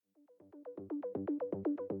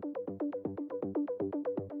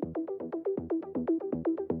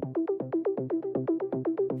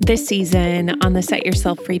This season on the Set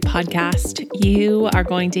Yourself Free podcast, you are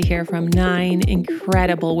going to hear from 9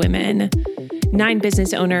 incredible women, 9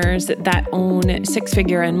 business owners that own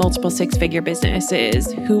 6-figure and multiple 6-figure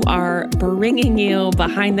businesses who are bringing you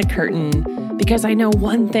behind the curtain, because I know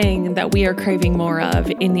one thing that we are craving more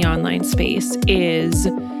of in the online space is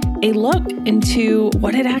a look into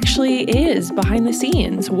what it actually is behind the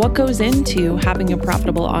scenes, what goes into having a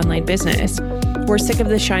profitable online business. We're sick of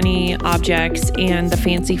the shiny objects and the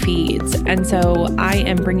fancy feeds. And so I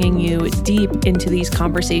am bringing you deep into these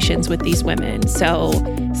conversations with these women. So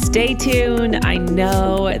stay tuned. I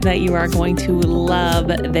know that you are going to love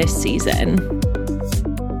this season.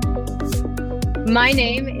 My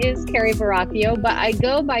name is Carrie Verrocchio, but I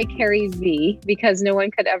go by Carrie V because no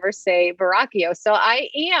one could ever say Verrocchio. So I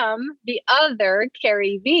am the other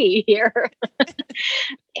Carrie V here.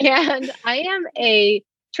 And I am a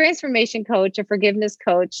transformation coach, a forgiveness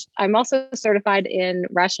coach. I'm also certified in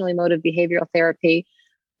rational emotive behavioral therapy,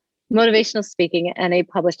 motivational speaking, and a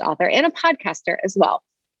published author and a podcaster as well.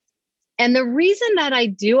 And the reason that I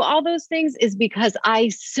do all those things is because I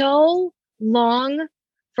so long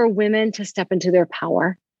for women to step into their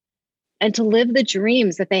power and to live the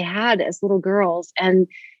dreams that they had as little girls. And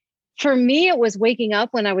for me, it was waking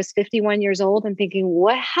up when I was 51 years old and thinking,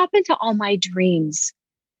 what happened to all my dreams?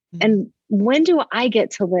 And when do I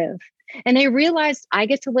get to live? And I realized I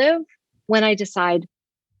get to live when I decide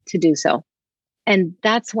to do so. And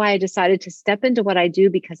that's why I decided to step into what I do,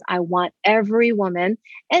 because I want every woman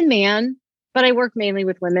and man, but I work mainly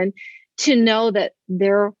with women, to know that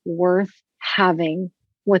they're worth having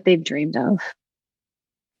what they've dreamed of.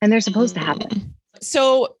 And they're supposed to have it.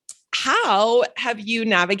 So how have you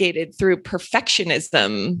navigated through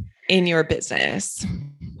perfectionism in your business?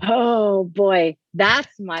 Oh boy,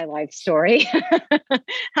 that's my life story.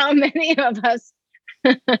 How many of us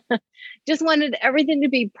just wanted everything to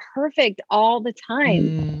be perfect all the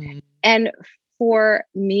time? And for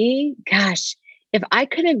me, gosh, if I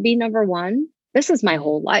couldn't be number one, this is my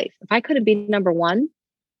whole life. If I couldn't be number one,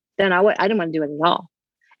 then I didn't want to do it at all.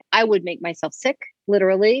 I would make myself sick,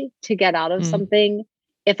 literally, to get out of something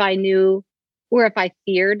if I knew, or if I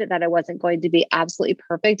feared that I wasn't going to be absolutely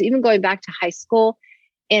perfect. Even going back to high school,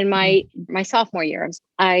 in my sophomore year,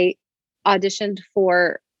 I auditioned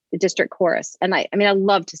for the district chorus. And I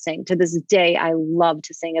love to sing. To this day, I love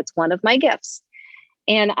to sing. It's one of my gifts.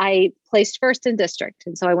 And I placed first in district.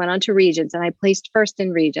 And so I went on to regions, and I placed first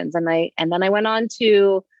in regions. And then I went on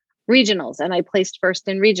to regionals, and I placed first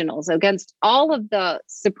in regionals against all of the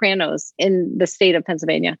sopranos in the state of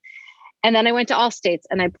Pennsylvania. And then I went to all states,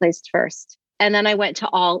 and I placed first. And then I went to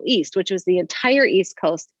all East, which was the entire East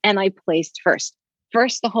Coast, and I placed first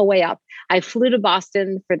the whole way up. I flew to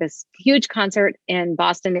Boston for this huge concert in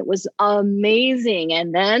Boston. It was amazing.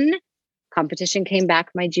 And then competition came back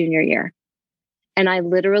my junior year. And I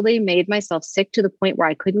literally made myself sick to the point where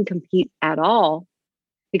I couldn't compete at all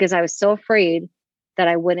because I was so afraid that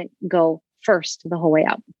I wouldn't go first the whole way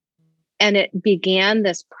up. And it began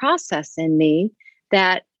this process in me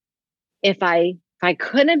that if I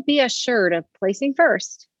couldn't be assured of placing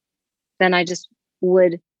first, then I just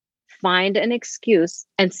would find an excuse.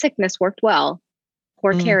 And sickness worked well.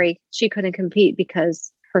 Poor Carrie, she couldn't compete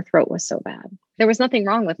because her throat was so bad. There was nothing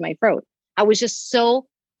wrong with my throat. I was just so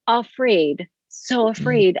afraid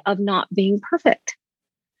of not being perfect.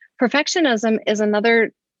 Perfectionism is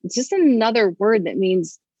another word that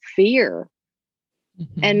means fear.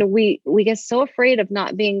 And we get so afraid of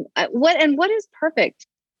not being what is perfect?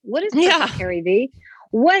 What is perfect, Carrie V?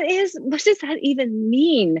 What does that even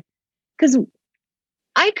mean? Because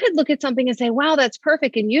I could look at something and say, wow, that's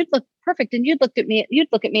perfect. And you'd look perfect. And you'd look at me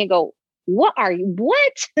and go, what are you?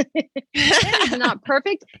 What? That is not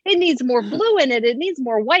perfect. It needs more blue in it. It needs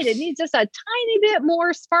more white. It needs just a tiny bit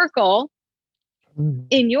more sparkle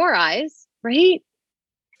in your eyes, right?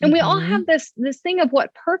 And we all have this thing of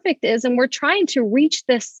what perfect is, and we're trying to reach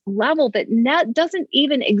this level that doesn't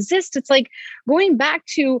even exist. It's like going back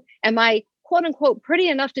to, am I quote unquote pretty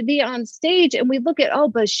enough to be on stage? And we look at, oh,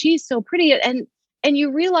 but she's so pretty. And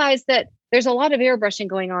you realize that there's a lot of airbrushing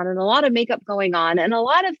going on and a lot of makeup going on and a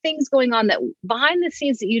lot of things going on that behind the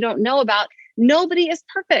scenes that you don't know about. Nobody is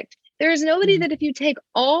perfect. There is nobody that if you take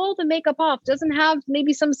all the makeup off doesn't have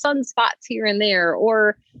maybe some sunspots here and there,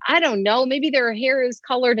 or I don't know, maybe their hair is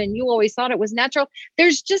colored and you always thought it was natural.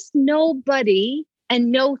 There's just nobody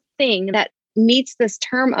and no thing that meets this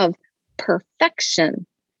term of perfection.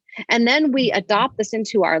 And then we adopt this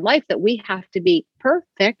into our life that we have to be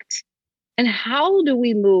perfect. And how do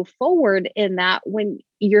we move forward in that when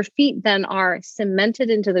your feet then are cemented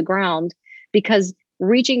into the ground? Because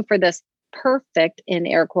reaching for this perfect in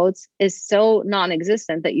air quotes is so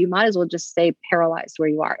non-existent that you might as well just stay paralyzed where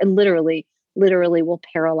you are. It literally will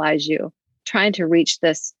paralyze you trying to reach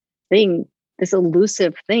this thing, this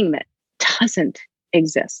elusive thing that doesn't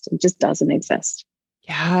exist. It just doesn't exist.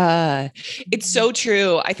 Yeah, it's so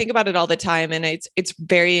true. I think about it all the time, and it's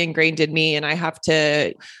very ingrained in me, and I have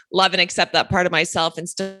to love and accept that part of myself and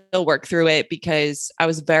still work through it, because I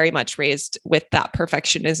was very much raised with that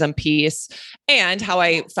perfectionism piece, and how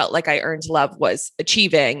I felt like I earned love was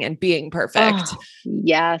achieving and being perfect. Oh,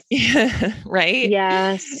 yes. Right?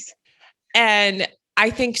 Yes. And I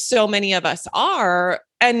think so many of us are,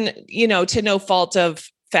 and, to no fault of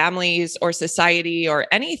families or society or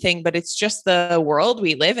anything, but it's just the world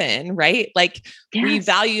we live in, right? Like we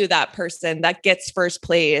value that person that gets first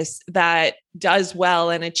place, that does well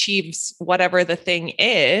and achieves whatever the thing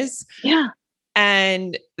is. Yeah.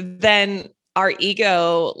 And then our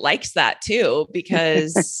ego likes that too,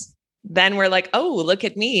 because then we're like, oh, look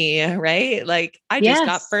at me, right? Like I just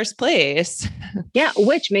got first place. Yeah.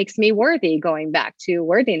 Which makes me worthy, going back to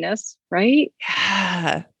worthiness, right?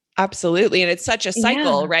 Yeah. Absolutely. And it's such a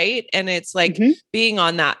cycle, right? And it's like being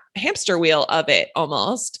on that hamster wheel of it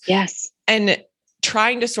almost. Yes. And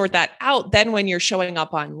trying to sort that out. Then when you're showing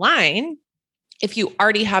up online, if you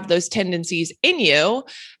already have those tendencies in you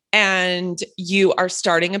and you are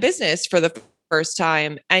starting a business for the first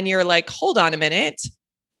time and you're like, hold on a minute,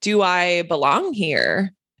 do I belong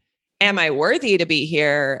here? Am I worthy to be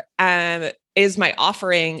here? Is my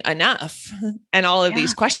offering enough? And all of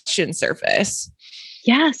these questions surface.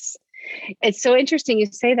 Yes. It's so interesting you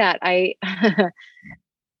say that. A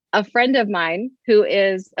friend of mine who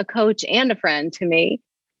is a coach and a friend to me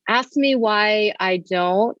asked me why I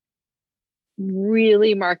don't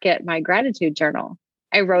really market my gratitude journal.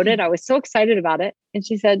 I wrote it. I was so excited about it. And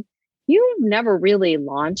she said, you've never really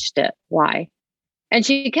launched it. Why? And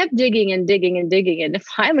she kept digging and digging and digging. And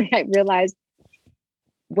finally I realized,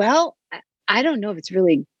 well, I don't know if it's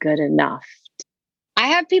really good enough. I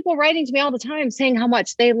have people writing to me all the time saying how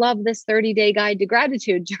much they love this 30-day guide to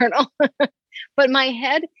gratitude journal. But my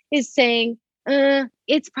head is saying,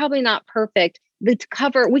 it's probably not perfect. The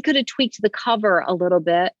cover, we could have tweaked the cover a little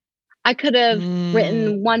bit. I could have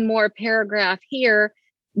written one more paragraph here,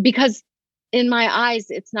 because in my eyes,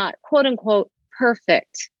 it's not quote unquote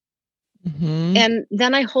perfect. And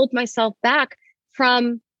then I hold myself back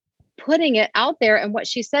from putting it out there. And what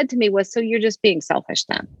she said to me was, so you're just being selfish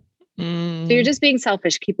then. So you're just being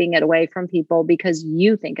selfish, keeping it away from people because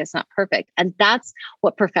you think it's not perfect. And that's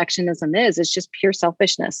what perfectionism is. It's just pure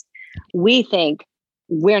selfishness. We think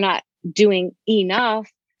we're not doing enough,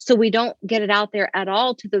 so we don't get it out there at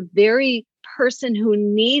all to the very person who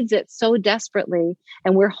needs it so desperately.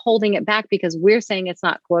 And we're holding it back because we're saying it's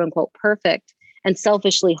not quote unquote perfect, and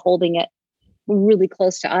selfishly holding it really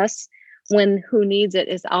close to us, when who needs it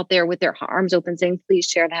is out there with their arms open saying, please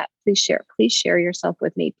share that. Please share yourself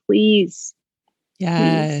with me. Please.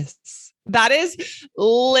 Yes. Please. That is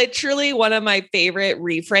literally one of my favorite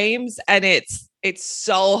reframes. And it's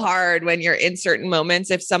so hard when you're in certain moments,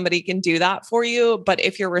 if somebody can do that for you. But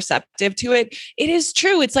if you're receptive to it, it is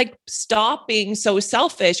true. It's like, stop being so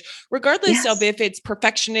selfish, regardless of if it's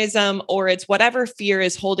perfectionism or it's whatever fear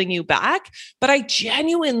is holding you back. But I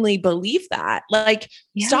genuinely believe that. Like,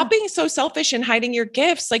 stop being so selfish and hiding your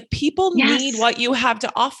gifts. Like, people need what you have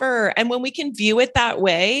to offer. And when we can view it that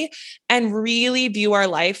way and really view our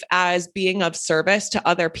life as being of service to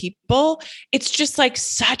other people, it's just like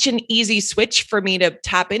such an easy switch for me to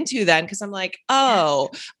tap into then. Cause I'm like, oh,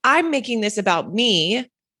 I'm making this about me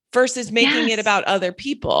versus making it about other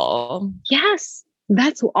people. Yes.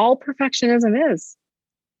 That's what all perfectionism is.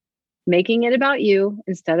 Making it about you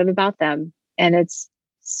instead of about them. And it's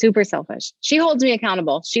super selfish. She holds me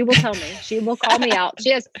accountable. She will tell me. She will call me out.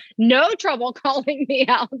 She has no trouble calling me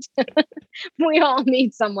out. We all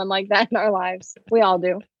need someone like that in our lives. We all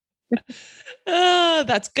do. Oh,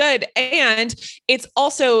 that's good. And it's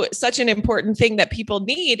also such an important thing that people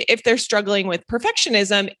need if they're struggling with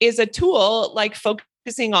perfectionism, is a tool like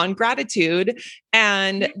focusing on gratitude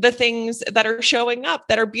and the things that are showing up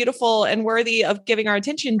that are beautiful and worthy of giving our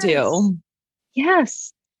attention to.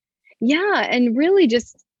 Yes. Yeah. And really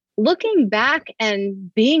just looking back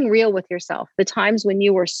and being real with yourself, the times when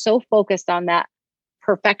you were so focused on that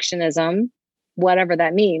perfectionism, whatever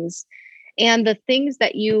that means, and the things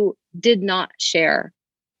that you did not share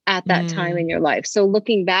at that time in your life. So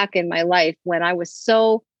looking back in my life when I was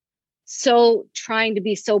so trying to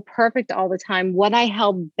be so perfect all the time, what I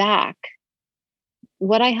held back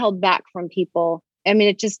from people. I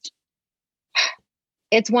mean,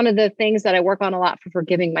 it's one of the things that I work on a lot for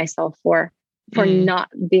forgiving myself for not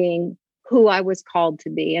being who I was called to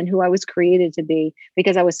be and who I was created to be,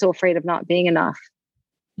 because I was so afraid of not being enough.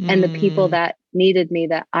 And the people that needed me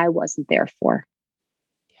that I wasn't there for,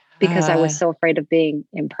 because I was so afraid of being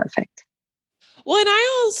imperfect. Well, and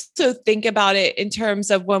I also think about it in terms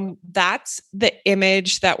of when that's the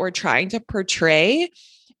image that we're trying to portray,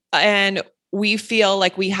 and we feel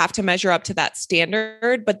like we have to measure up to that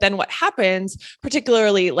standard. But then what happens,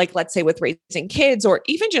 particularly like, let's say with raising kids or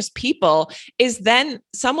even just people, is then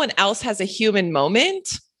someone else has a human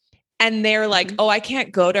moment and they're like, oh, I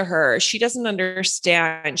can't go to her. She doesn't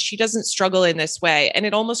understand. She doesn't struggle in this way. And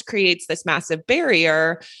it almost creates this massive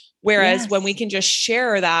barrier. Whereas when we can just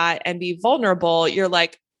share that and be vulnerable, you're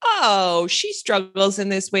like, oh, she struggles in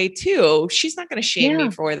this way too. She's not going to shame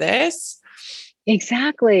me for this.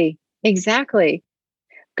 Exactly.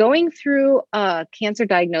 Going through a cancer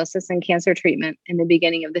diagnosis and cancer treatment in the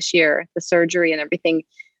beginning of this year, the surgery and everything,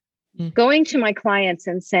 going to my clients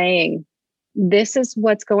and saying, this is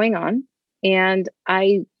what's going on, and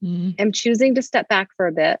I am choosing to step back for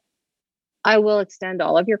a bit. I will extend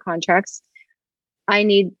all of your contracts. I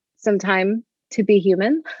need some time to be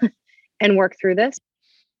human and work through this.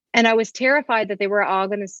 And I was terrified that they were all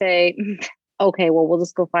going to say, okay, well, we'll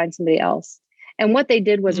just go find somebody else. And what they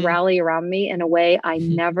did was rally around me in a way I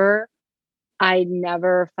never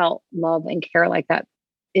felt love and care like that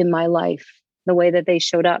in my life, the way that they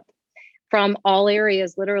showed up from all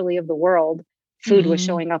areas, literally, of the world. Food was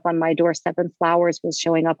showing up on my doorstep and flowers was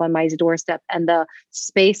showing up on my doorstep, and the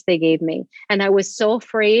space they gave me. And I was so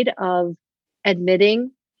afraid of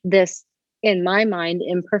admitting this, in my mind,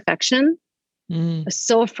 imperfection. I was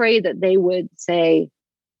so afraid that they would say,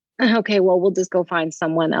 okay, well, we'll just go find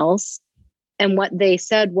someone else. And what they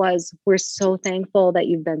said was, we're so thankful that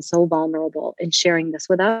you've been so vulnerable in sharing this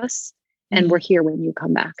with us. And we're here when you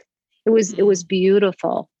come back. It was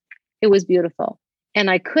beautiful. It was beautiful. And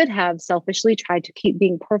I could have selfishly tried to keep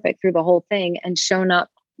being perfect through the whole thing and shown up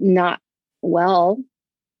not well.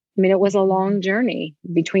 I mean, it was a long journey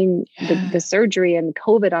between the surgery and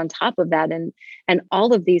COVID on top of that. And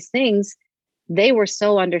all of these things, they were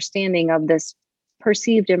so understanding of this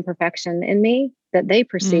perceived imperfection in me that they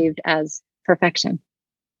perceived as perfection.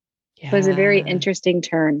 It was a very interesting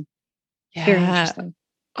turn. Very interesting.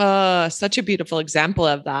 Such a beautiful example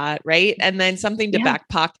of that, right? And then something to back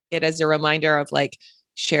pocket as a reminder of like,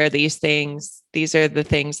 share these things. These are the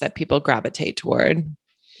things that people gravitate toward.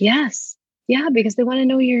 Yes. Yeah, because they want to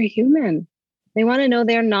know you're human. They want to know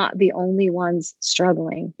they're not the only ones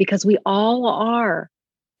struggling, because we all are.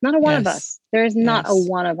 Not a one of us. There is not a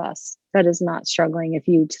one of us that is not struggling. If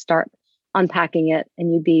you start unpacking it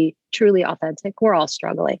and you be truly authentic, we're all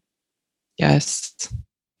struggling. Yes,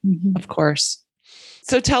 of course.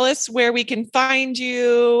 So tell us where we can find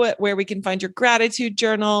you, where we can find your gratitude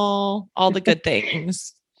journal, all the good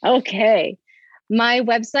things. Okay. My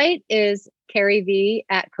website is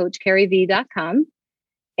CarrieV@CoachCarrieV.com.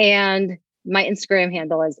 And my Instagram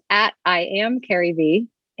handle is @IamCarrieV.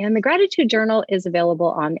 And the gratitude journal is available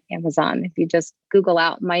on Amazon. If you just Google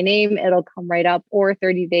out my name, it'll come right up, or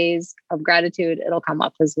 30 days of gratitude, it'll come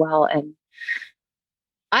up as well. And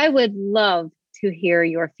I would love to hear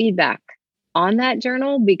your feedback on that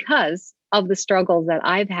journal because of the struggles that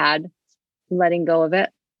I've had letting go of it.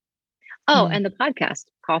 Oh, and the podcast,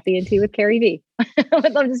 Coffee and Tea with Carrie V. I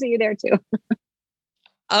would love to see you there too.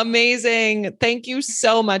 Amazing. Thank you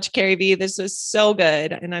so much, Carrie V. This was so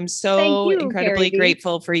good. And I'm so incredibly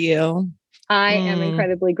grateful for you. I am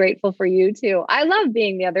incredibly grateful for you too. I love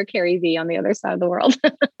being the other Carrie V on the other side of the world.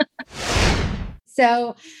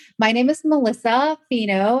 So my name is Melissa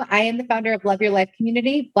Fino. I am the founder of Love Your Life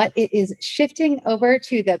Community, but it is shifting over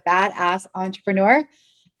to the Badass Entrepreneur.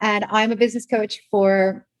 And I'm a business coach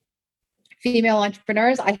for female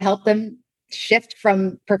entrepreneurs. I help them shift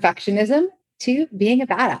from perfectionism to being a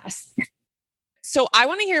badass. So I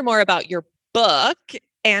want to hear more about your book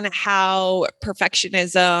and how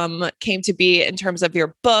perfectionism came to be in terms of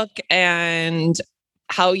your book and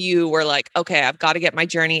how you were like, okay, I've got to get my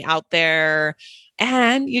journey out there.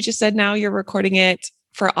 And you just said now you're recording it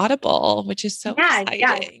for Audible, which is so exciting.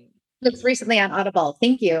 Yeah. It's recently on Audible.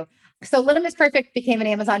 Thank you. So Little Miss Perfect became an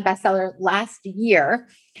Amazon bestseller last year.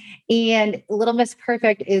 And Little Miss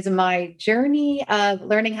Perfect is my journey of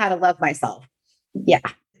learning how to love myself. Yeah.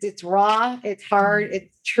 It's raw. It's hard.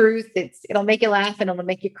 It's truth. It'll make you laugh and it'll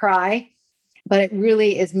make you cry. But it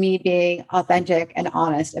really is me being authentic and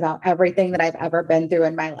honest about everything that I've ever been through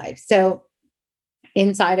in my life. So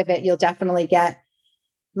inside of it, you'll definitely get,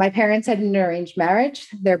 my parents had an arranged marriage.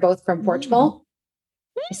 They're both from Portugal.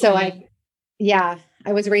 So I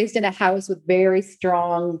was raised in a house with very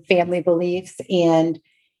strong family beliefs, and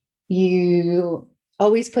you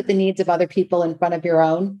always put the needs of other people in front of your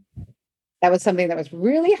own. That was something that was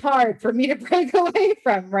really hard for me to break away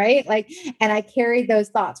from, right? Like, and I carried those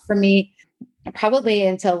thoughts for me probably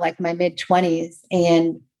until like my mid-20s.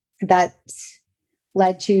 And that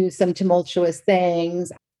led to some tumultuous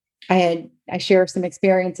things. I share some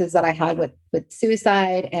experiences that I had with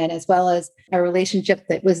suicide, and as well as a relationship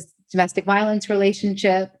that was domestic violence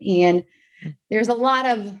relationship. And there's a lot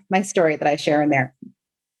of my story that I share in there,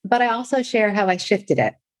 but I also share how I shifted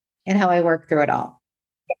it and how I worked through it all.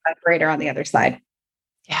 Greater on the other side.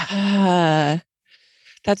 Yeah.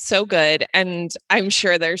 That's so good. And I'm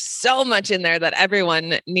sure there's so much in there that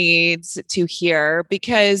everyone needs to hear,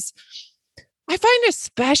 because I find,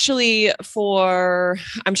 especially for,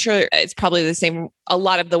 I'm sure it's probably the same, a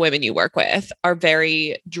lot of the women you work with are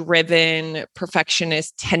very driven,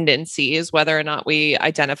 perfectionist tendencies, whether or not we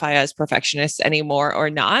identify as perfectionists anymore or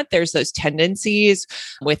not. There's those tendencies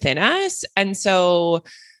within us. And so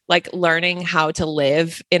like learning how to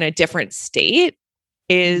live in a different state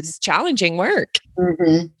is challenging work.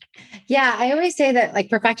 Mm-hmm. Yeah. I always say that like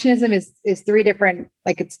perfectionism is three different,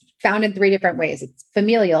 like it's found in three different ways. It's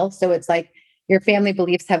familial. So it's like your family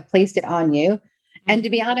beliefs have placed it on you. And to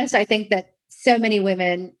be honest, I think that so many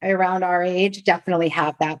women around our age definitely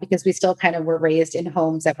have that, because we still kind of were raised in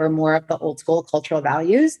homes that were more of the old school cultural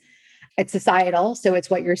values. It's societal. So it's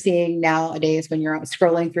what you're seeing nowadays when you're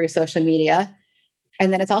scrolling through social media.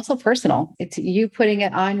 And then it's also personal. It's you putting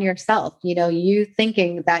it on yourself, you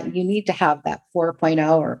thinking that you need to have that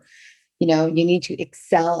 4.0, or, you need to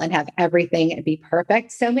excel and have everything and be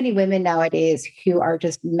perfect. So many women nowadays who are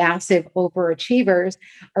just massive overachievers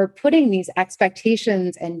are putting these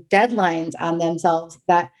expectations and deadlines on themselves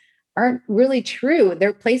that aren't really true.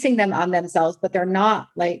 They're placing them on themselves, but they're not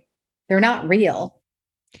real.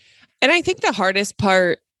 And I think the hardest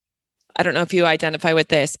part, I don't know if you identify with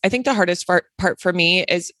this. I think the hardest part for me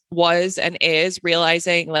was and is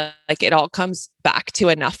realizing like it all comes back to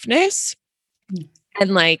enoughness,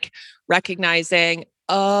 and like recognizing,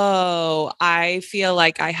 oh, I feel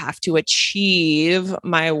like I have to achieve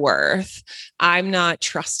my worth. I'm not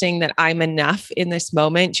trusting that I'm enough in this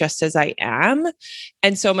moment just as I am.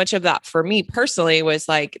 And so much of that for me personally was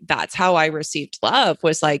like, that's how I received love,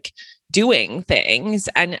 was like doing things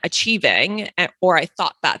and achieving, or I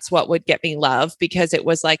thought that's what would get me love, because it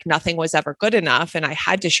was like nothing was ever good enough and I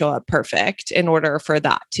had to show up perfect in order for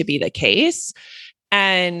that to be the case.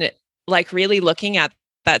 And like really looking at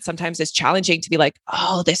that sometimes is challenging to be like,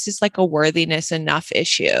 oh, this is like a worthiness enough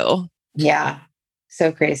issue. Yeah.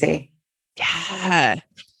 So crazy. Yeah.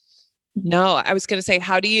 No, I was going to say,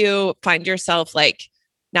 how do you find yourself like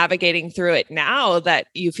navigating through it now that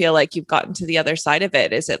you feel like you've gotten to the other side of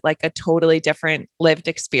it? Is it like a totally different lived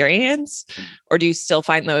experience, or do you still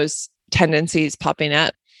find those tendencies popping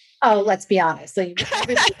up? Oh, let's be honest. So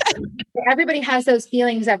everybody has those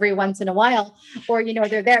feelings every once in a while, or,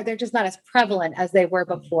 they're there. They're just not as prevalent as they were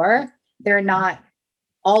before. They're not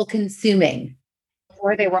all consuming,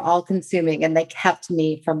 or they were all consuming and they kept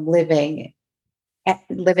me from living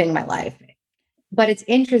my life. But it's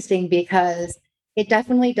interesting because it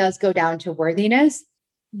definitely does go down to worthiness.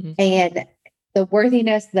 Mm-hmm. And the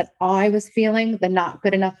worthiness that I was feeling, the not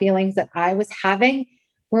good enough feelings that I was having,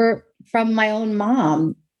 were from my own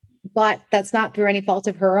mom. But that's not through any fault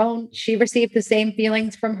of her own. She received the same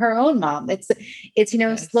feelings from her own mom. It's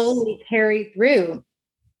yes. Slowly carried through.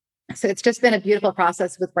 So it's just been a beautiful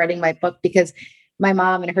process with writing my book, because my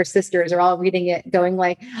mom and her sisters are all reading it going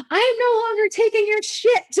like, I am no longer taking your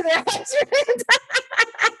shit to their husband.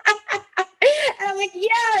 And I'm like,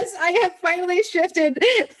 yes, I have finally shifted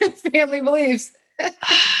family beliefs.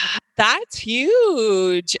 That's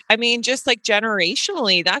huge. I mean, just like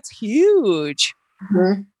generationally, that's huge.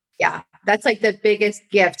 Mm-hmm. Yeah, that's like the biggest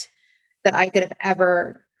gift that I could have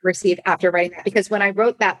ever received after writing that. Because when I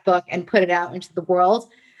wrote that book and put it out into the world,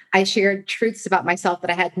 I shared truths about myself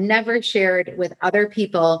that I had never shared with other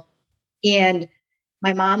people. And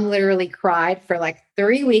my mom literally cried for like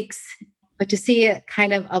 3 weeks, but to see it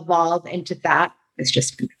kind of evolve into that is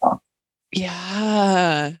just beautiful.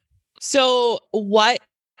 Yeah. So what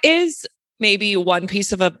is maybe one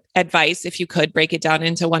piece of advice, if you could break it down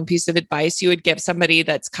into one piece of advice you would give somebody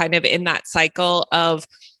that's kind of in that cycle of,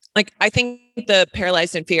 like, I think the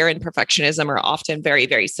paralyzed in fear and perfectionism are often very,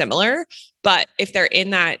 very similar, but if they're in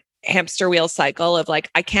that hamster wheel cycle of like,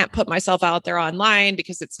 I can't put myself out there online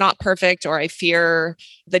because it's not perfect, or I fear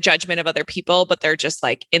the judgment of other people, but they're just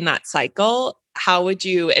like in that cycle, how would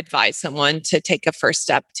you advise someone to take a first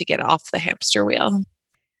step to get off the hamster wheel?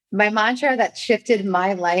 My mantra that shifted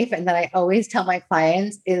my life and that I always tell my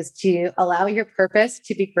clients is to allow your purpose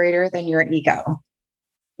to be greater than your ego.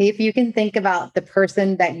 If you can think about the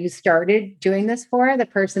person that you started doing this for, the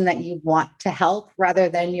person that you want to help rather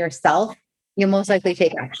than yourself, you'll most likely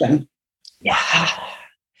take action. Yeah.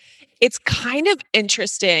 It's kind of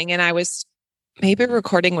interesting. And I was maybe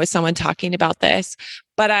recording with someone talking about this,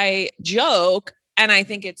 but I joke, and I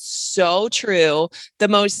think it's so true. The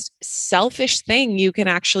most selfish thing you can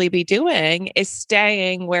actually be doing is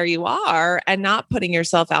staying where you are and not putting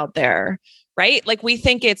yourself out there, right? Like we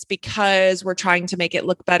think it's because we're trying to make it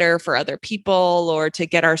look better for other people or to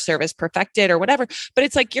get our service perfected or whatever. But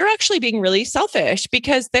it's like, you're actually being really selfish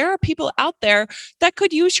because there are people out there that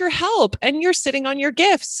could use your help and you're sitting on your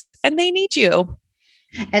gifts and they need you.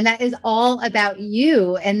 And that is all about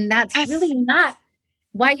you. And that's really not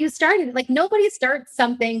why you started. Like nobody starts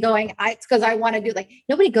something going, it's because I want to do, like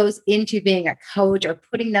nobody goes into being a coach or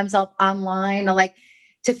putting themselves online or like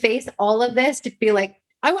to face all of this, to be like,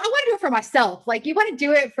 I want to do it for myself. Like you want to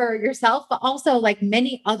do it for yourself, but also like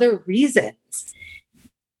many other reasons.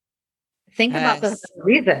 Think about those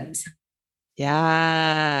reasons.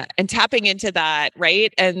 Yeah. And tapping into that,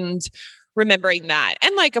 right? And remembering that.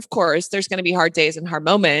 And like, of course, there's going to be hard days and hard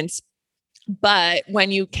moments, but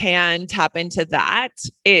when you can tap into that,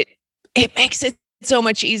 it makes it so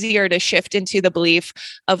much easier to shift into the belief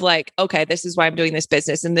of like, okay, this is why I'm doing this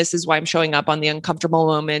business. And this is why I'm showing up on the uncomfortable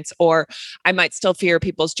moments, or I might still fear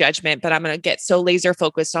people's judgment, but I'm going to get so laser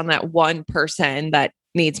focused on that one person that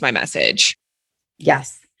needs my message.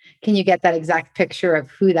 Yes. Can you get that exact picture of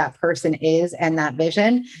who that person is and that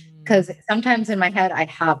vision? Because sometimes in my head, I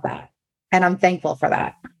have that. And I'm thankful for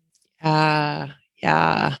that.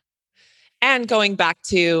 Yeah. And going back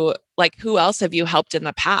to like, who else have you helped in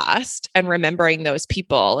the past and remembering those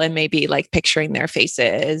people and maybe like picturing their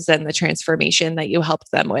faces and the transformation that you helped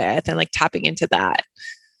them with and like tapping into that.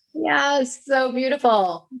 Yes. So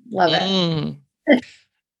beautiful. Love it.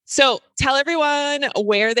 So tell everyone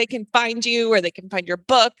where they can find you, where they can find your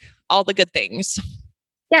book, all the good things.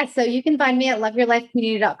 Yeah. So you can find me at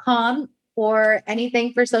loveyourlifecommunity.com or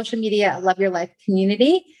anything for social media at Love Your Life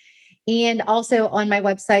Community. And also on my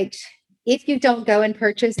website, if you don't go and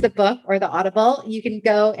purchase the book or the Audible, you can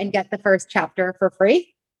go and get the first chapter for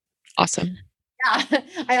free. Awesome. Yeah.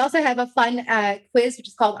 I also have a fun quiz, which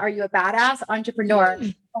is called Are You a Badass Entrepreneur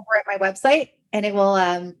over at my website. And it will,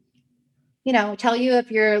 tell you if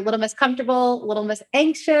you're a little miss comfortable, a little miss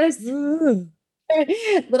anxious, little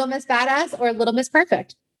miss badass, or little miss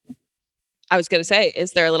perfect. I was going to say,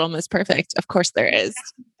 is there a little miss perfect? Of course there is.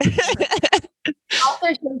 Also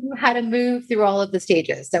shows you how to move through all of the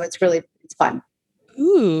stages. So it's fun.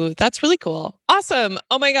 Ooh, that's really cool. Awesome.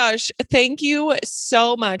 Oh my gosh. Thank you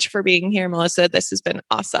so much for being here, Melissa. This has been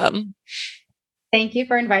awesome. Thank you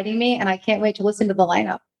for inviting me. And I can't wait to listen to the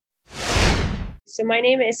lineup. So my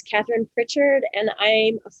name is Catherine Pritchard, and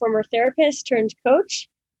I'm a former therapist turned coach.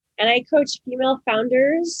 And I coach female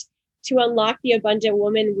founders to unlock the abundant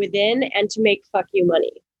woman within and to make fuck you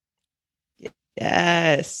money.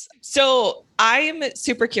 Yes. So I'm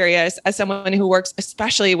super curious, as someone who works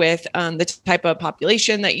especially with the type of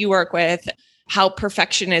population that you work with, how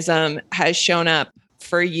perfectionism has shown up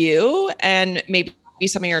for you and maybe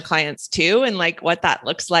some of your clients too, and like what that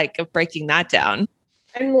looks like of breaking that down.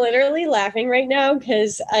 I'm literally laughing right now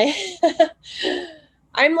because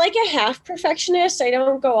I'm like a half perfectionist. I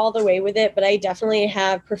don't go all the way with it, but I definitely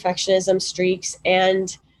have perfectionism streaks.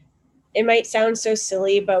 And it might sound so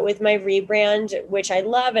silly, but with my rebrand, which I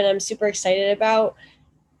love and I'm super excited about,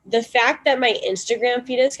 the fact that my Instagram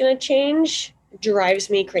feed is going to change drives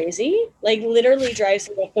me crazy, like literally drives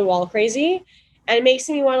me up the wall crazy. And it makes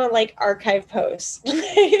me want to like archive posts.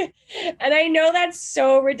 And I know that's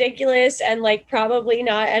so ridiculous and like probably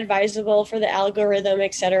not advisable for the algorithm,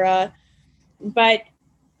 etc. But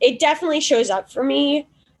it definitely shows up for me.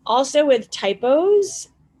 Also with typos,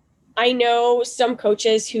 I know some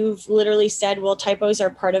coaches who've literally said, well, typos are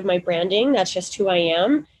part of my branding. That's just who I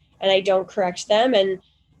am. And I don't correct them. And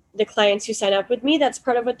the clients who sign up with me, that's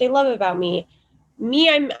part of what they love about me. Me,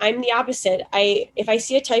 I'm the opposite. If I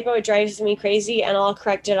see a typo, it drives me crazy, and I'll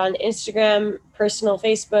correct it on Instagram, personal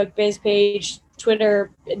Facebook, biz page,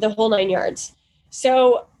 Twitter, the whole 9 yards.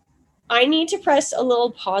 So I need to press a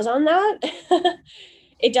little pause on that.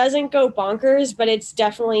 It doesn't go bonkers, but it's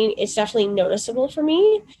definitely noticeable for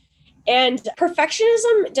me. And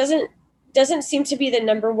perfectionism doesn't seem to be the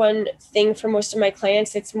number one thing for most of my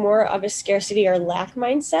clients. It's more of a scarcity or lack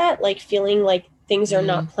mindset, like feeling like things are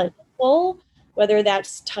not plentiful, whether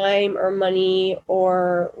that's time or money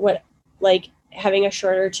or what, like having a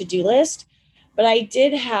shorter to-do list. But I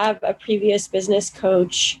did have a previous business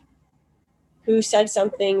coach who said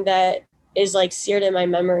something that is like seared in my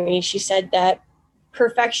memory. She said that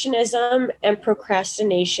perfectionism and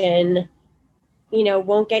procrastination,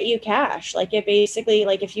 won't get you cash. Like it basically,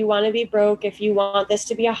 like if you want to be broke, if you want this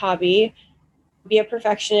to be a hobby, be a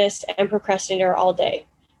perfectionist and procrastinator all day.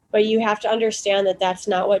 But you have to understand that that's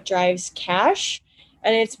not what drives cash.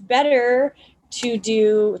 And it's better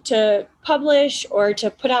to publish or to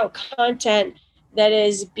put out content that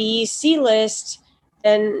is B, C list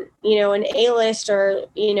than, an A list or,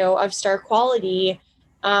 of star quality,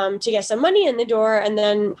 to get some money in the door and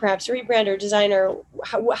then perhaps rebrand or design or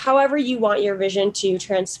however you want your vision to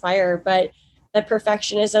transpire. But the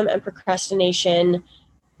perfectionism and procrastination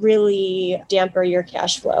really damper your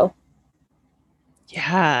cash flow.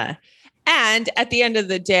 Yeah. And at the end of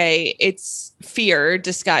the day, it's fear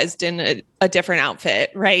disguised in a different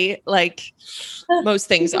outfit, right? Like most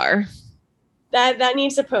things are. That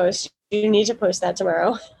needs a post. You need to post that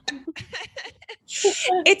tomorrow.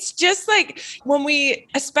 It's just like when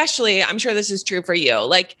especially, I'm sure this is true for you,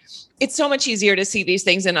 like it's so much easier to see these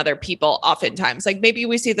things in other people oftentimes. Like maybe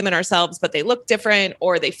we see them in ourselves, but they look different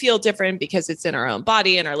or they feel different because it's in our own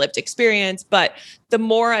body and our lived experience. But the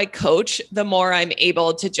more I coach, the more I'm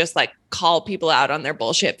able to just like call people out on their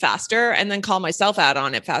bullshit faster and then call myself out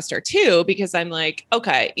on it faster too, because I'm like,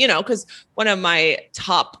 okay, because one of my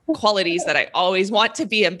top qualities that I always want to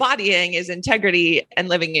be embodying is integrity and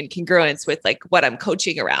living in congruence with like what I'm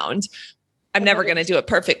coaching around. I'm never going to do it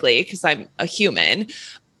perfectly because I'm a human.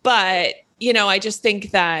 But, I just think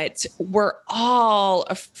that we're all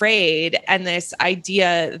afraid. And this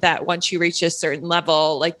idea that once you reach a certain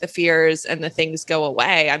level, like the fears and the things go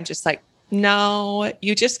away, I'm just like, no,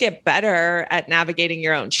 you just get better at navigating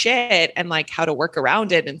your own shit and like how to work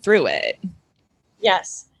around it and through it.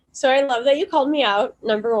 Yes. So I love that you called me out,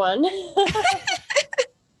 number one.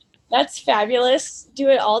 That's fabulous. Do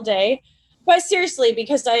it all day. But seriously,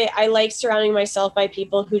 because I like surrounding myself by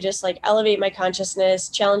people who just like elevate my consciousness,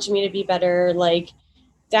 challenge me to be better. Like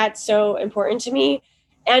that's so important to me.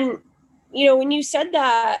 And, when you said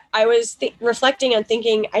that, I was reflecting and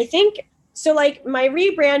thinking, I think, so like my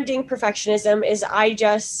rebranding perfectionism is I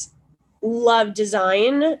just love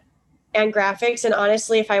design and graphics. And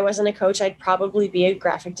honestly, if I wasn't a coach, I'd probably be a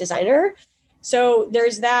graphic designer. So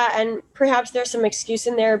there's that. And perhaps there's some excuse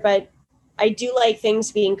in there, but I do like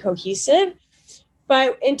things being cohesive.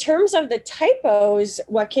 But in terms of the typos,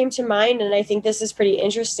 what came to mind, and I think this is pretty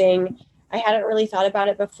interesting, I hadn't really thought about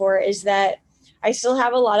it before, is that I still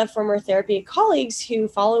have a lot of former therapy colleagues who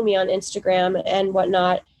follow me on Instagram and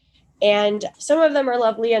whatnot. And some of them are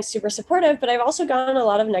lovely and super supportive, but I've also gotten a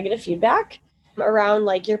lot of negative feedback around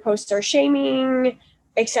like your posts are shaming,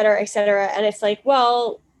 et cetera, et cetera. And it's like,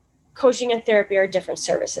 well, coaching and therapy are different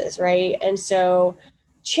services, right? And so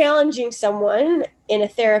challenging someone in a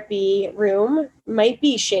therapy room might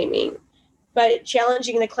be shaming, but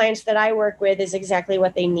challenging the clients that I work with is exactly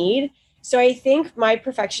what they need. So I think my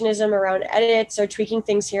perfectionism around edits or tweaking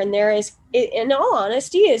things here and there is, in all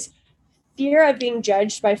honesty, is fear of being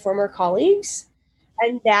judged by former colleagues.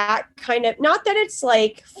 And that kind of, not that it's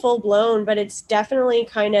like full blown, but it's definitely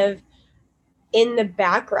kind of in the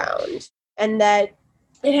background. And that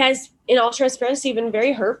it has, in all transparency, been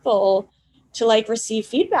very hurtful to like receive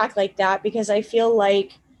feedback like that, because I feel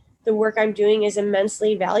like the work I'm doing is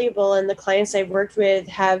immensely valuable and the clients I've worked with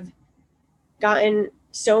have gotten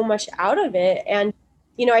so much out of it. And,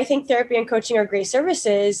 I think therapy and coaching are great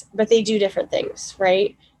services, but they do different things,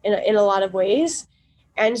 right? In a lot of ways.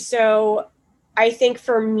 And so I think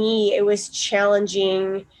for me, it was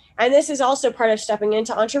challenging. And this is also part of stepping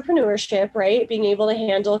into entrepreneurship, right? Being able to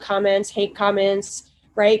handle comments, hate comments,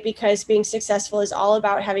 right? Because being successful is all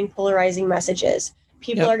about having polarizing messages.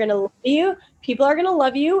 People are going to love you, people are going to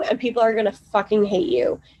love you, and people are going to fucking hate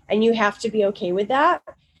you. And you have to be okay with that.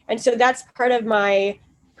 And so that's part of my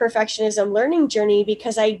perfectionism learning journey,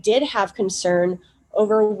 because I did have concern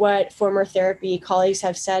over what former therapy colleagues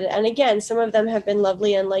have said. And again, some of them have been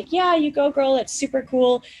lovely and like, yeah, you go girl, it's super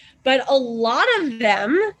cool. But a lot of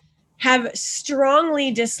them have strongly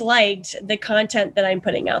disliked the content that I'm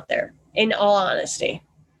putting out there, in all honesty.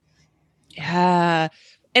 Yeah.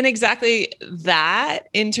 And exactly that,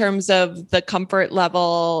 in terms of the comfort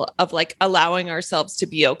level of like allowing ourselves to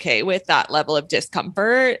be okay with that level of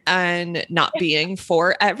discomfort and not being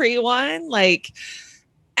for everyone. Like,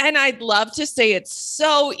 and I'd love to say it's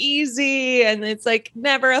so easy and it's like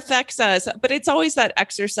never affects us, but it's always that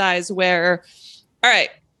exercise where, all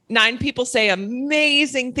right, 9 people say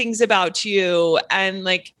amazing things about you. And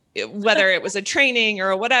like, whether it was a training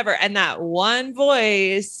or whatever, and that one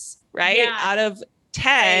voice, right, out of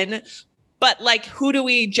 10 But like, who do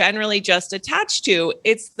we generally just attach to?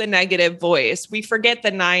 It's the negative voice. We forget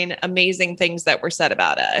the 9 amazing things that were said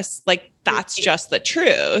about us. Like, that's just the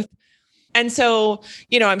truth. And so,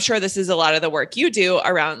 I'm sure this is a lot of the work you do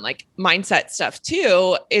around like mindset stuff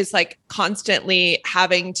too, is like constantly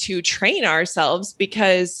having to train ourselves,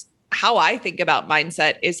 because how I think about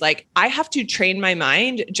mindset is like, I have to train my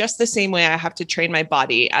mind just the same way I have to train my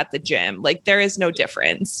body at the gym. Like, there is no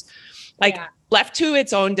difference. Like, left to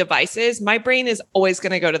its own devices, my brain is always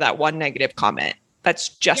going to go to that one negative comment. That's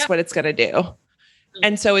just what it's going to do.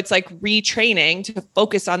 And so it's like retraining to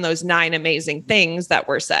focus on those 9 amazing things that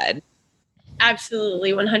were said.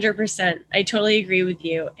 Absolutely. 100%. I totally agree with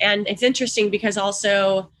you. And it's interesting because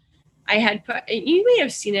also I had put, you may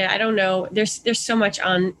have seen it. I don't know. There's so much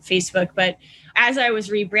on Facebook, but as I was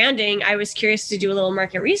rebranding, I was curious to do a little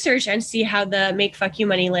market research and see how the make fuck you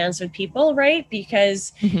money lands with people, right?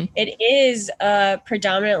 Because it is a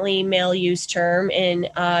predominantly male use term in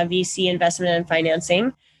VC investment and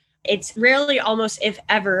financing. It's rarely, almost if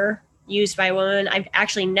ever, used by women. I've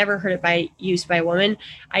actually never heard it used by women.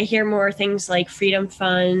 I hear more things like freedom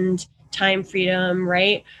fund, time freedom,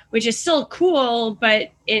 right? Which is still cool,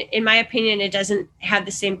 but in my opinion, it doesn't have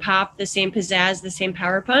the same pop, the same pizzazz, the same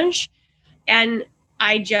power punch. And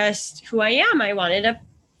I just, who I am, I wanted a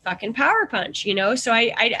fucking power punch, So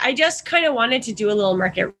I just kind of wanted to do a little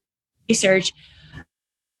market research.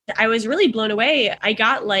 I was really blown away. I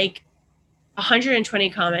got like 120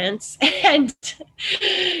 comments, and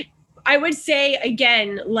I would say,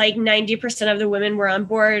 again, like 90% of the women were on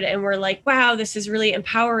board and were like, wow, this is really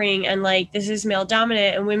empowering. And like, this is male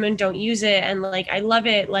dominant and women don't use it. And like, I love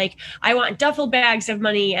it. Like, I want duffel bags of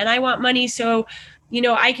money, and I want money so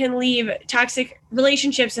I can leave toxic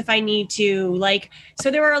relationships if I need to. Like, so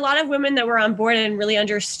there were a lot of women that were on board and really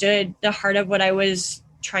understood the heart of what I was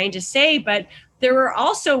trying to say. But there were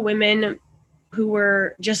also women who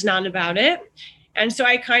were just not about it. And so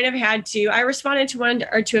I kind of had to, I responded to 1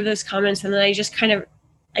 or 2 of those comments, and then I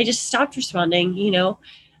just stopped responding,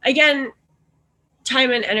 again,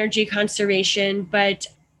 time and energy conservation, but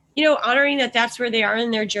honoring that that's where they are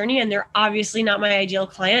in their journey, and they're obviously not my ideal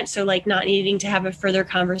client. So like, not needing to have a further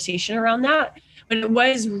conversation around that. But it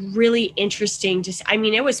was really interesting to see. I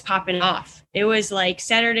mean, it was popping off. It was like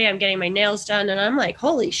Saturday, I'm getting my nails done, and I'm like,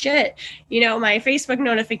 holy shit, my Facebook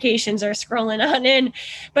notifications are scrolling on in.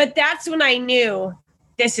 But that's when I knew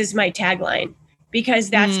this is my tagline, because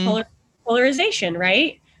that's polarization,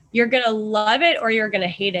 right? You're going to love it or you're going to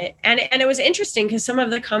hate it. And it was interesting because some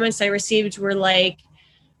of the comments I received were like,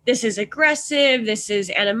 this is aggressive. This is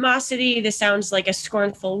animosity. This sounds like a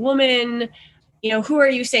scornful woman. Who are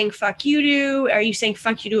you saying fuck you to? Are you saying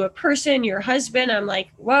fuck you to a person, your husband? I'm like,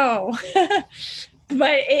 whoa.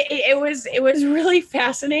 But it was really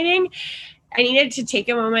fascinating. I needed to take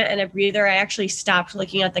a moment and a breather. I actually stopped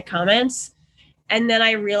looking at the comments. And then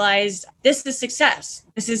I realized this is success.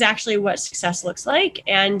 This is actually what success looks like.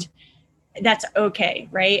 And that's okay,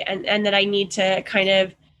 right? And that I need to kind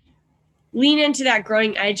of lean into that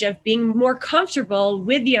growing edge of being more comfortable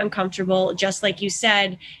with the uncomfortable, just like you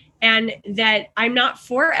said, and that I'm not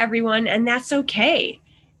for everyone, and that's okay.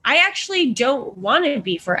 I actually don't want to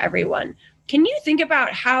be for everyone. Can you think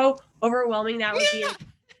about how overwhelming that would be?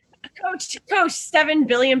 Coach, 7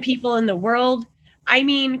 billion people in the world. I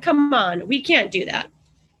mean, come on, we can't do that.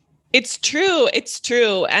 It's true. It's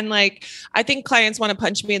true. And like, I think clients want to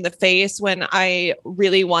punch me in the face when I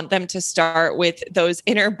really want them to start with those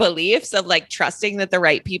inner beliefs of like trusting that the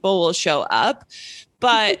right people will show up.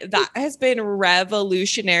 But that has been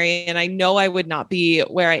revolutionary. And I know I would not be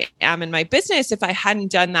where I am in my business if I hadn't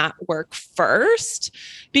done that work first,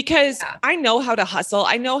 because I know how to hustle.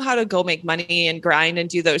 I know how to go make money and grind and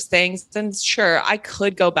do those things. And sure, I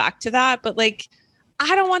could go back to that, but like,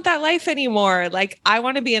 I don't want that life anymore. Like, I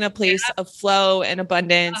want to be in a place of flow and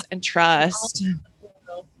abundance and trust.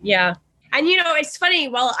 Yeah. And, it's funny.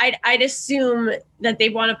 Well, I'd assume that they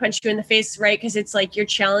want to punch you in the face, right? Because it's like you're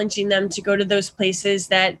challenging them to go to those places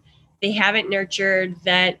that they haven't nurtured,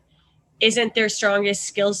 that isn't their strongest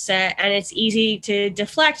skill set. And it's easy to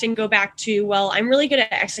deflect and go back to, well, I'm really good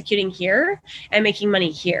at executing here and making money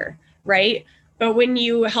here, right? But when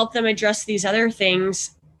you help them address these other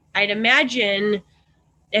things, I'd imagine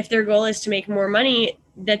if their goal is to make more money,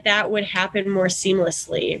 that would happen more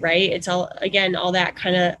seamlessly, right? It's all that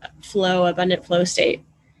kind of flow, abundant flow state.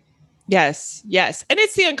 Yes. Yes. And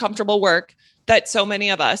it's the uncomfortable work that so many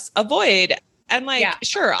of us avoid. And like,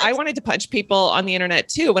 sure, I wanted to punch people on the internet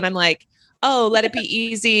too, when I'm like, oh, let it be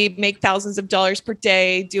easy, make thousands of dollars per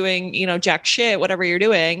day doing, jack shit, whatever you're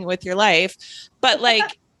doing with your life. But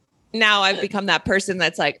like, now I've become that person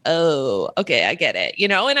that's like, oh, okay, I get it,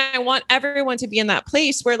 and I want everyone to be in that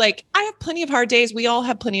place where like, I have plenty of hard days. We all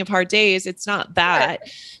have plenty of hard days. It's not that,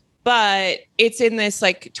 but it's in this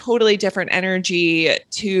like totally different energy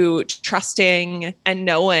to trusting and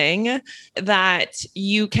knowing that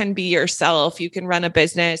you can be yourself. You can run a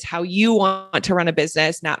business how you want to run a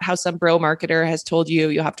business, not how some bro marketer has told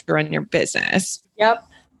you have to run your business. Yep,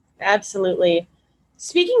 absolutely.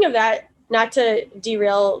 Speaking of that, not to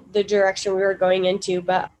derail the direction we were going into,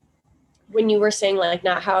 but when you were saying like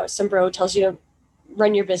not how some bro tells you to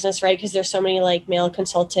run your business, right? Because there's so many like male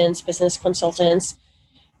consultants, business consultants.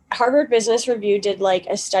 Harvard Business Review did like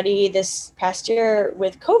a study this past year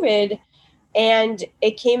with COVID, and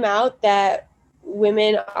it came out that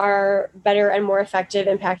women are better and more effective,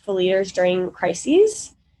 impactful leaders during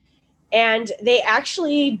crises. And they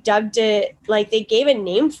actually dubbed it, like they gave a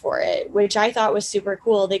name for it, which I thought was super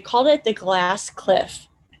cool. They called it the glass cliff,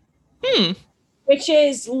 which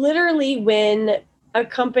is literally when a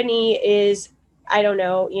company is, I don't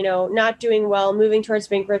know, not doing well, moving towards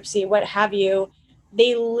bankruptcy, what have you.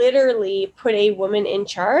 They literally put a woman in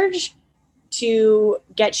charge to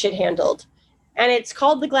get shit handled. And it's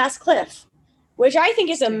called the glass cliff, which I think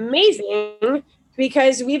is amazing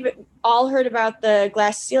because we've all heard about the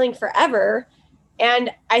glass ceiling forever.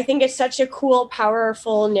 And I think it's such a cool,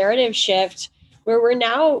 powerful narrative shift where we're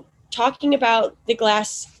now talking about the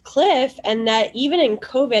glass cliff, and that even in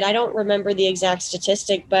COVID, I don't remember the exact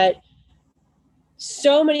statistic, but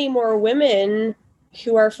so many more women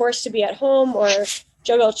who are forced to be at home or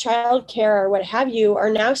juggle childcare or what have you are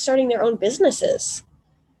now starting their own businesses.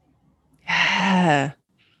 Yeah.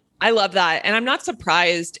 I love that. And I'm not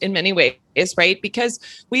surprised in many ways, right? Because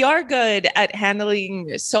we are good at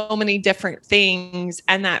handling so many different things,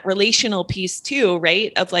 and that relational piece too,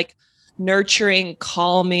 right? Of like nurturing,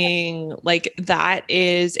 calming, like that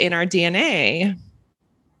is in our DNA.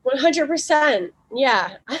 100%.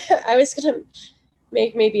 Yeah. I was going to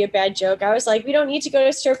make maybe a bad joke. I was like, we don't need to go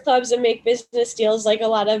to strip clubs and make business deals like a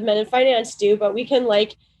lot of men in finance do, but we can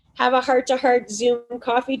like have a heart-to-heart Zoom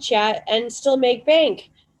coffee chat and still make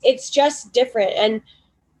bank. It's just different. And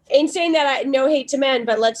in saying that, no hate to men,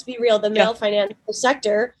 but let's be real, the male financial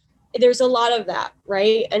sector, there's a lot of that,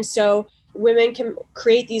 right? And so women can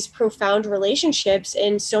create these profound relationships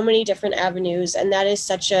in so many different avenues. And that is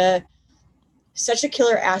such a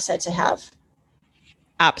killer asset to have.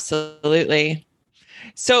 Absolutely.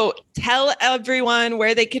 So tell everyone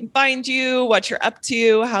where they can find you, what you're up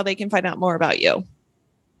to, how they can find out more about you.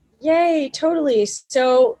 Yay, totally.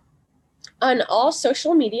 So on all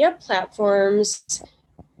social media platforms,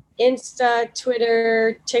 Insta,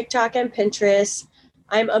 Twitter, TikTok, and Pinterest,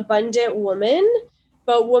 I'm Abundant Woman,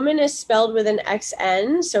 but woman is spelled with an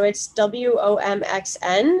XN. So it's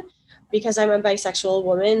WOMXN because I'm a bisexual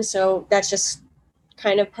woman. So that's just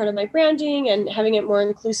kind of part of my branding and having it more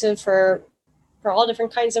inclusive for all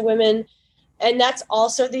different kinds of women. And that's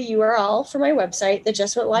also the URL for my website, the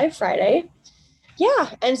Just Went Live Friday.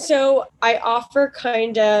 Yeah. And so I offer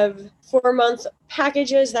kind of 4-month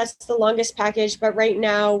packages. That's the longest package. But right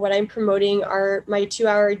now, what I'm promoting are my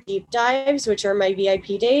 2-hour deep dives, which are my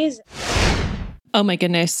VIP days. Oh my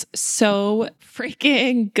goodness. So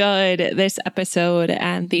freaking good, this episode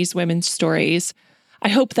and these women's stories. I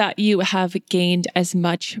hope that you have gained as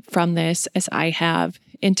much from this as I have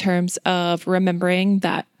in terms of remembering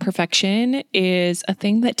that perfection is a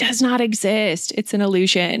thing that does not exist. It's an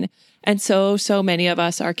illusion. And so many of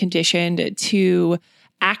us are conditioned to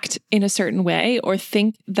act in a certain way or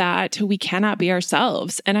think that we cannot be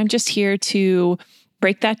ourselves. And I'm just here to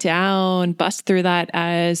break that down, bust through that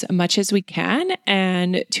as much as we can,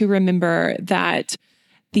 and to remember that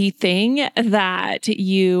the thing that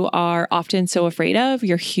you are often so afraid of,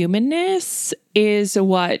 your humanness, is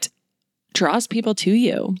what draws people to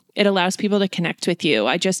you. It allows people to connect with you.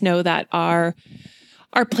 I just know that our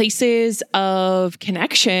places of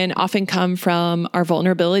connection often come from our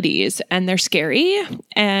vulnerabilities, and they're scary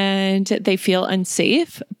and they feel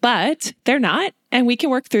unsafe, but they're not. And we can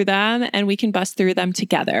work through them and we can bust through them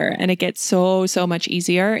together. And it gets so much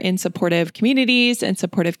easier in supportive communities and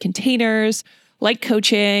supportive containers like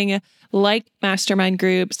coaching, like mastermind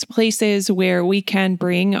groups, places where we can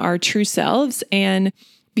bring our true selves and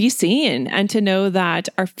be seen, and to know that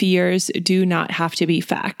our fears do not have to be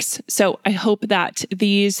facts. So I hope that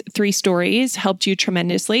these 3 stories helped you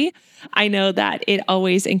tremendously. I know that it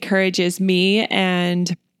always encourages me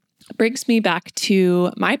and brings me back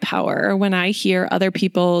to my power when I hear other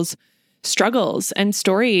people's struggles and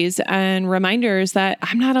stories and reminders that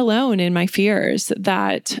I'm not alone in my fears,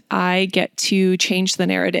 that I get to change the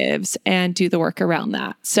narratives and do the work around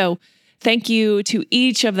that. So Thank you to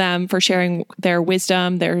each of them for sharing their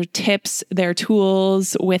wisdom, their tips, their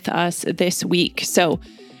tools with us this week. So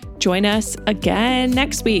join us again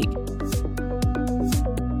next week.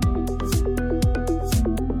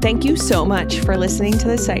 Thank you so much for listening to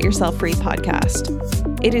the Set Yourself Free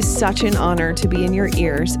podcast. It is such an honor to be in your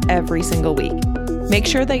ears every single week. Make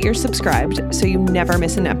sure that you're subscribed so you never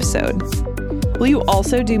miss an episode. Will you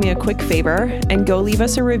also do me a quick favor and go leave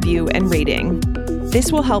us a review and rating?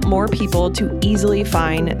 This will help more people to easily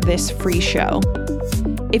find this free show.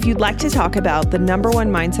 If you'd like to talk about the number one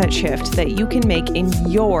mindset shift that you can make in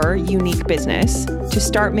your unique business to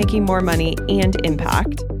start making more money and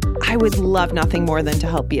impact, I would love nothing more than to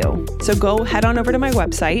help you. So go head on over to my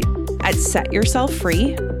website at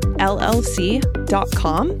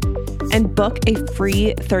setyourselffreellc.com and book a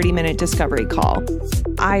free 30-minute discovery call.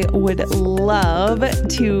 I would love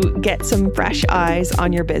to get some fresh eyes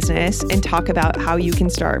on your business and talk about how you can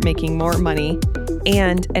start making more money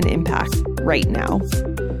and an impact right now.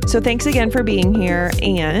 So thanks again for being here,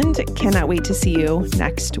 and cannot wait to see you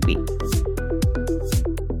next week.